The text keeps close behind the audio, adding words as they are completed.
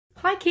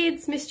Hi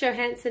kids, Miss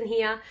Johansson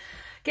here.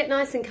 Get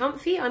nice and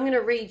comfy. I'm going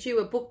to read you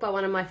a book by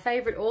one of my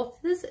favourite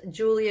authors,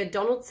 Julia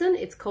Donaldson.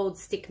 It's called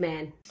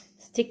Stickman.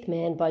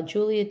 Stickman by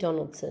Julia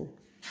Donaldson.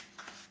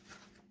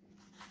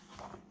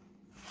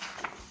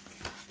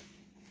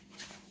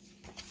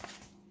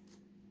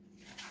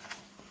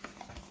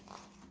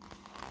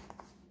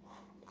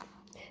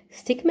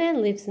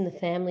 Stickman lives in the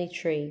family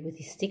tree with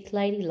his stick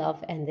lady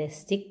love and their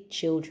stick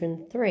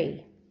children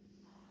 3.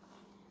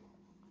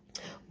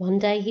 One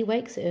day he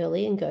wakes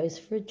early and goes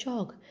for a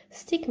jog.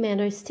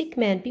 Stickman, oh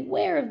Stickman,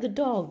 beware of the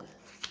dog.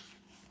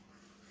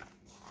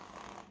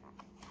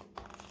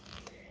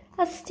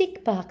 A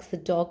stick, barks the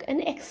dog,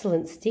 an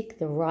excellent stick,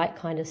 the right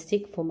kind of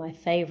stick for my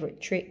favourite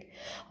trick.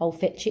 I'll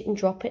fetch it and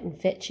drop it and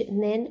fetch it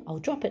and then I'll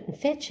drop it and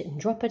fetch it and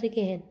drop it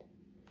again.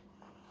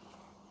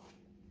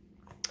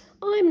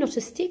 I'm not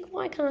a stick,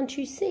 why can't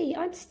you see?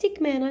 I'm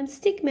Stickman, I'm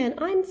Stickman,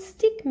 I'm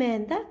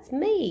Stickman, that's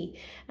me.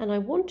 And I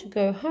want to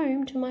go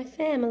home to my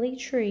family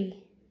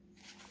tree.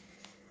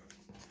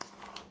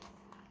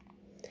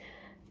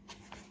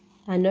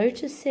 A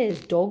notice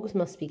says dogs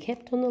must be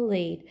kept on the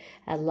lead.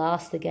 At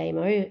last the game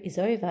is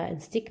over and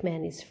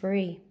Stickman is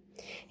free.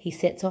 He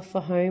sets off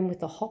for home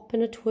with a hop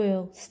and a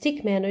twirl.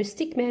 Stickman, oh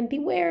Stickman,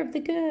 beware of the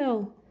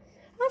girl.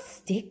 A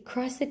stick,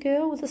 cries the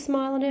girl with a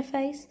smile on her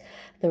face.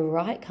 The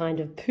right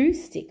kind of poo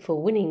stick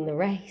for winning the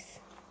race.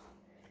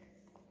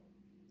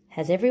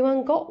 Has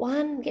everyone got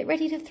one? Get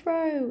ready to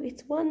throw.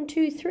 It's 1,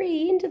 2,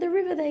 3, into the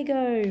river they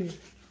go.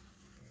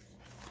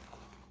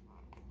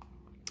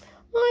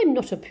 I'm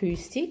not a poo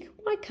stick,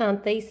 why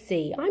can't they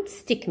see? I'm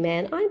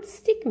Stickman, I'm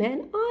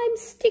Stickman, I'm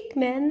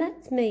Stickman,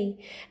 that's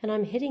me. And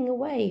I'm heading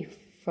away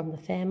from the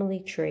family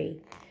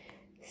tree.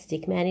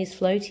 Stickman is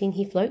floating,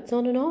 he floats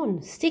on and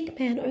on.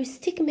 Stickman, oh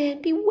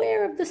Stickman,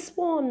 beware of the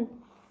swan.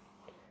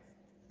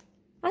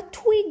 A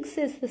twig,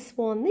 says the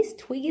swan, this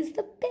twig is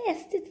the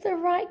best. It's the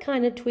right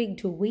kind of twig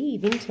to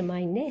weave into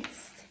my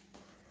nest.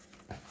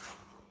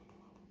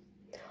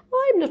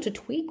 I'm not a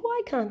twig,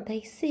 why can't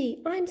they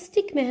see? I'm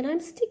Stickman, I'm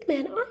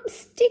Stickman, I'm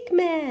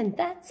Stickman,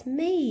 that's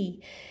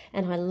me.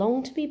 And I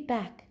long to be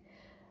back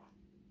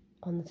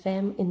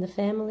in the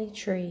family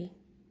tree.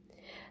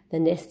 The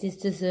nest is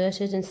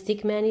deserted and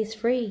Stickman is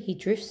free. He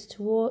drifts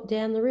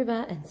down the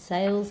river and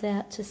sails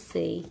out to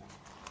sea.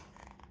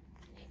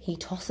 He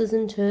tosses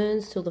and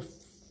turns till the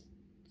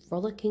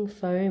frolicking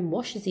foam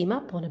washes him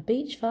up on a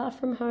beach far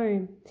from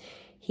home.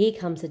 Here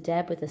comes a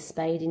dad with a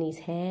spade in his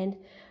hand.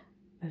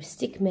 Oh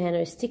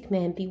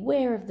Stickman,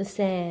 beware of the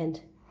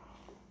sand.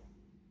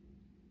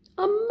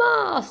 A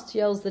mast,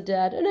 yells the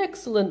dad, an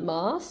excellent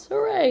mast.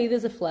 Hooray,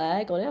 there's a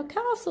flag on our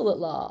castle at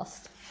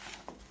last.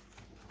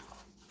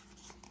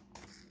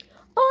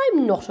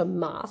 I'm not a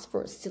mast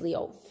for a silly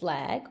old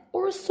flag,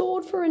 or a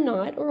sword for a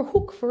knight, or a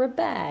hook for a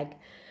bag.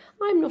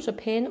 I'm not a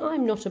pen,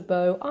 I'm not a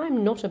bow,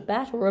 I'm not a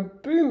bat or a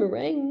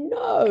boomerang,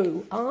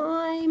 no,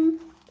 I'm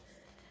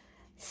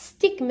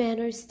Stickman,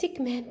 oh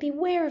Stickman,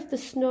 beware of the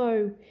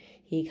snow.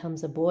 Here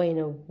comes a boy in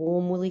a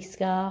warm woolly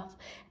scarf.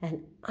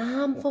 An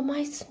arm for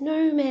my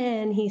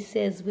snowman, he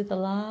says with a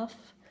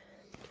laugh.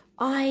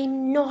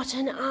 I'm not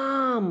an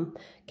arm.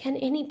 Can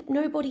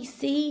nobody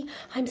see?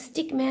 I'm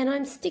Stickman,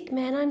 I'm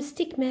Stickman, I'm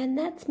Stickman,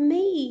 that's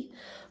me.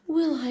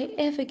 Will I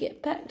ever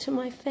get back to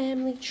my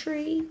family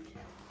tree?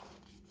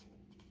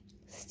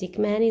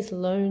 Stickman is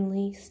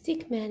lonely,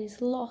 Stickman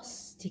is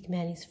lost,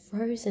 Stickman is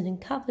frozen and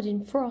covered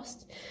in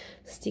frost.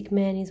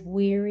 Stickman is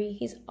weary,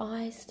 his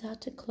eyes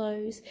start to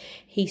close.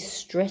 He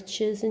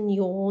stretches and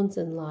yawns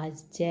and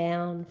lies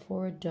down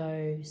for a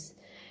doze.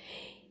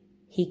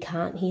 He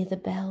can't hear the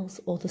bells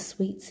or the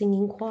sweet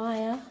singing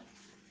choir,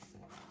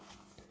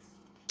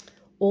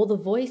 or the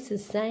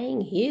voices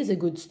saying, here's a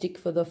good stick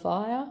for the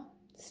fire.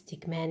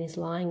 Stickman is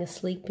lying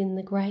asleep in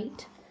the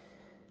grate.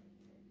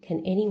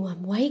 Can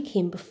anyone wake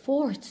him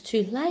before it's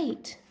too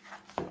late?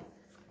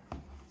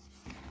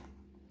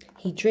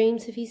 He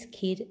dreams of his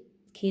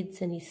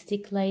kids and his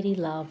stick lady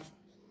love.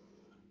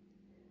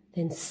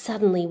 Then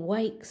suddenly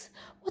wakes.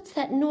 What's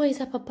that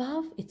noise up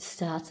above? It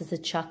starts as a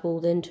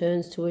chuckle, then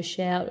turns to a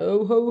shout.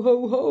 Oh, ho,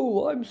 ho,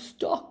 ho, I'm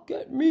stuck,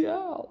 get me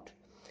out.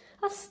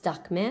 A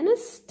stuck man,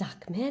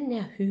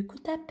 now who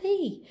could that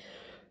be?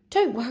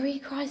 Don't worry,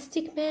 cries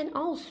Stickman,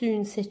 I'll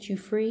soon set you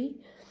free.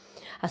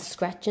 A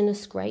scratch and a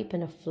scrape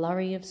and a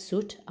flurry of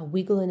soot, a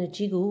wiggle and a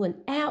jiggle, and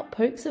out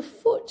pokes a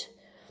foot.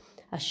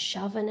 A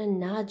shove and a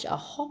nudge, a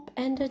hop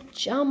and a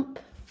jump.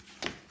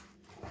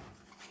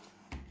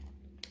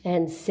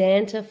 And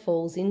Santa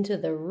falls into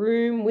the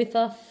room with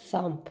a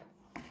thump.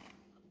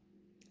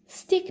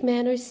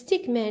 Stickman, oh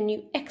Stickman,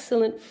 you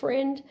excellent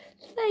friend.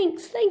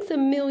 Thanks a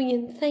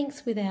million,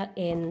 thanks without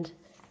end.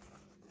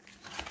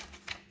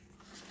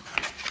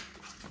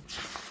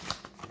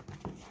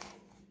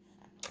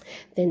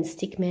 Then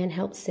Stickman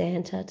helps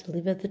Santa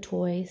deliver the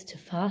toys to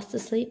fast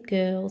asleep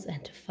girls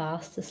and to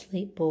fast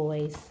asleep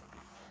boys.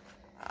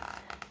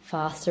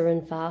 Faster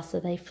and faster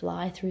they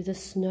fly through the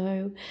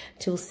snow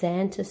till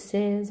Santa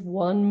says,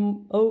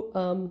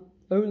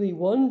 only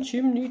one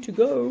chimney to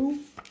go.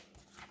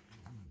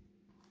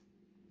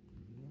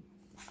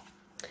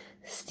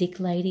 stick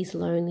lady's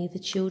lonely, the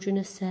children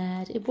are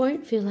sad. It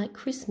won't feel like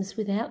Christmas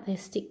without their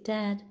stick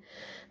dad.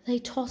 They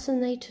toss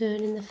and they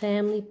turn in the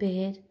family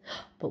bed.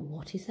 But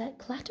what is that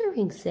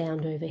clattering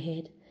sound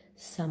overhead?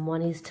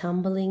 Someone is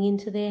tumbling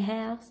into their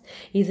house.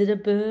 Is it a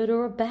bird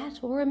or a bat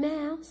or a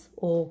mouse?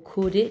 Or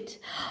could it?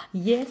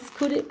 Yes,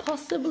 could it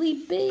possibly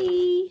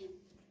be?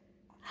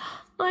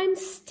 I'm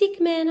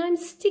Stickman, I'm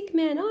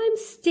Stickman, I'm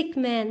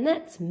Stickman,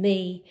 that's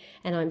me.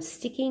 And I'm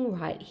sticking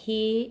right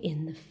here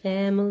in the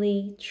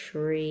family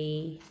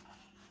tree.